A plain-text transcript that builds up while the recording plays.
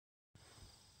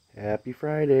Happy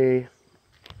Friday.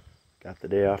 Got the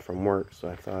day off from work, so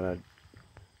I thought I'd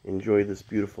enjoy this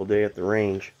beautiful day at the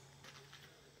range.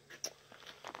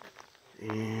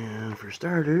 And for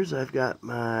starters, I've got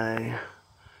my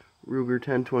Ruger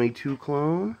 1022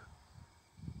 clone.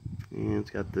 And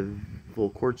it's got the full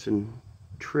quartz and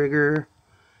trigger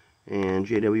and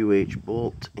JWH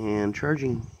bolt and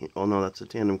charging. Oh no, that's a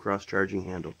tandem cross charging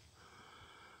handle.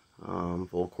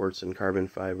 Full quartz and carbon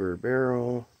fiber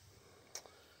barrel.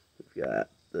 We've got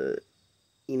the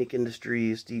Enoch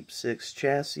Industries Deep 6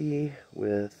 chassis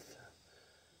with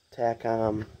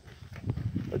TACOM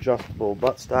adjustable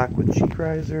buttstock with cheek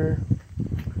riser.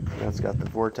 That's got the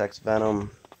Vortex Venom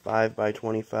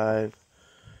 5x25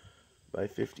 by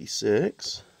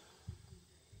 56.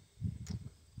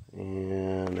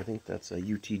 And I think that's a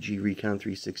UTG Recon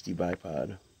 360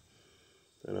 bipod.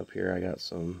 Then up here I got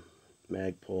some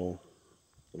Magpul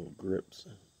little grips,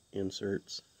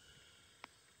 inserts.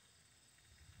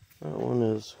 That one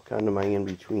is kind of my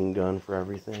in-between gun for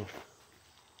everything.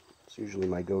 It's usually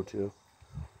my go-to.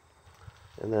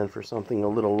 And then for something a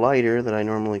little lighter that I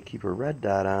normally keep a red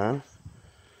dot on,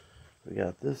 we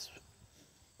got this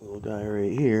little guy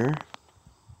right here,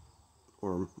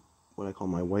 or what I call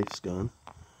my wife's gun.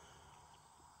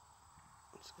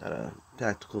 It's got a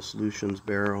Tactical Solutions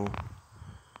barrel.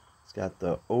 It's got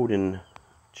the Odin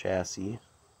chassis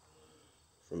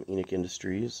from Enoch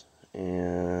Industries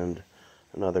and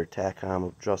another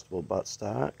TACOM adjustable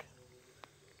buttstock.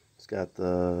 It's got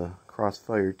the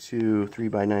Crossfire 2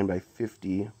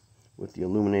 3x9x50 with the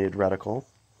illuminated reticle.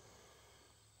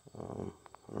 I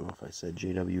don't know if I said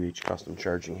JWH custom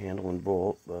charging handle and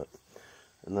bolt, but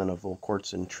and then a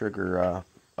Volquartsen trigger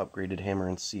upgraded hammer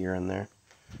and sear in there.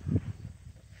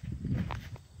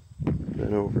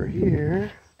 Then over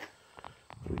here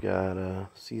we got a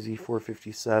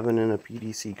CZ457 and a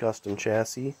PDC custom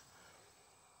chassis.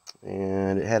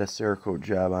 And it had a Cerakote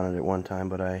job on it at one time,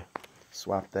 but I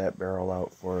swapped that barrel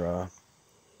out for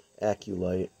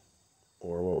Aculite,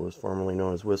 or what was formerly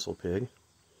known as Whistle Pig.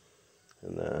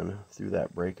 And then threw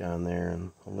that brake on there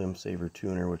and a limb saver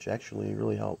tuner, which actually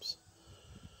really helps.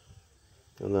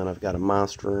 And then I've got a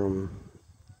Monstrum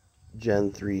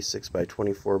Gen 3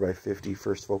 6x24x50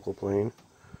 first focal plane.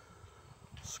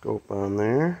 Scope on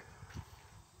there.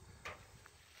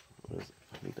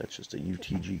 I think that's just a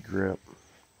UTG grip.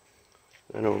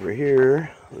 And over here,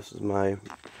 this is my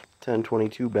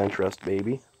 1022 bench rest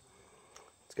baby.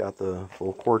 It's got the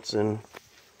full Quartzen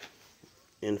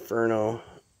Inferno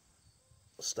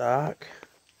stock.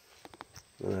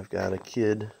 Then I've got a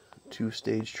Kid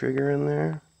 2-stage trigger in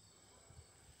there.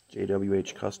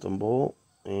 JWH custom bolt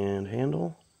and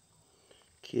handle.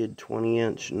 Kid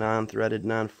 20-inch non-threaded,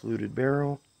 non-fluted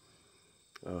barrel.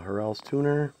 Harrell's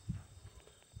tuner.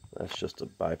 That's just a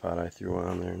bipod I threw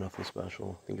on there, nothing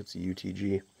special. I think it's a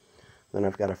UTG. Then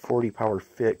I've got a 40 power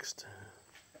fixed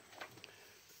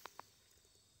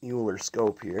Mueller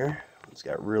scope here. It's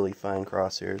got really fine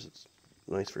crosshairs. It's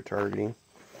nice for targeting.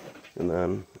 And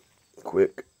then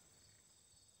quick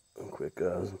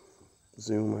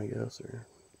zoom, I guess, or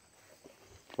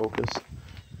focus.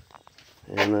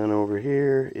 And then over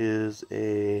here is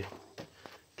a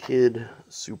Kid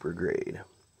Super Grade.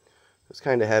 It's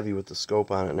kind of heavy with the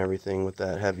scope on it and everything with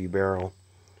that heavy barrel.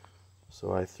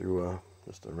 So I threw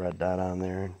just a red dot on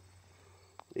there.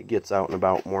 It gets out and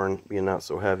about more and being not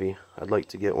so heavy. I'd like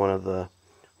to get one of the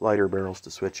lighter barrels to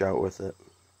switch out with it.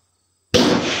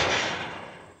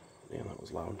 Damn, that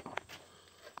was loud.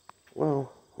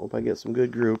 Well, hope I get some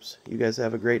good groups. You guys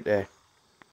have a great day.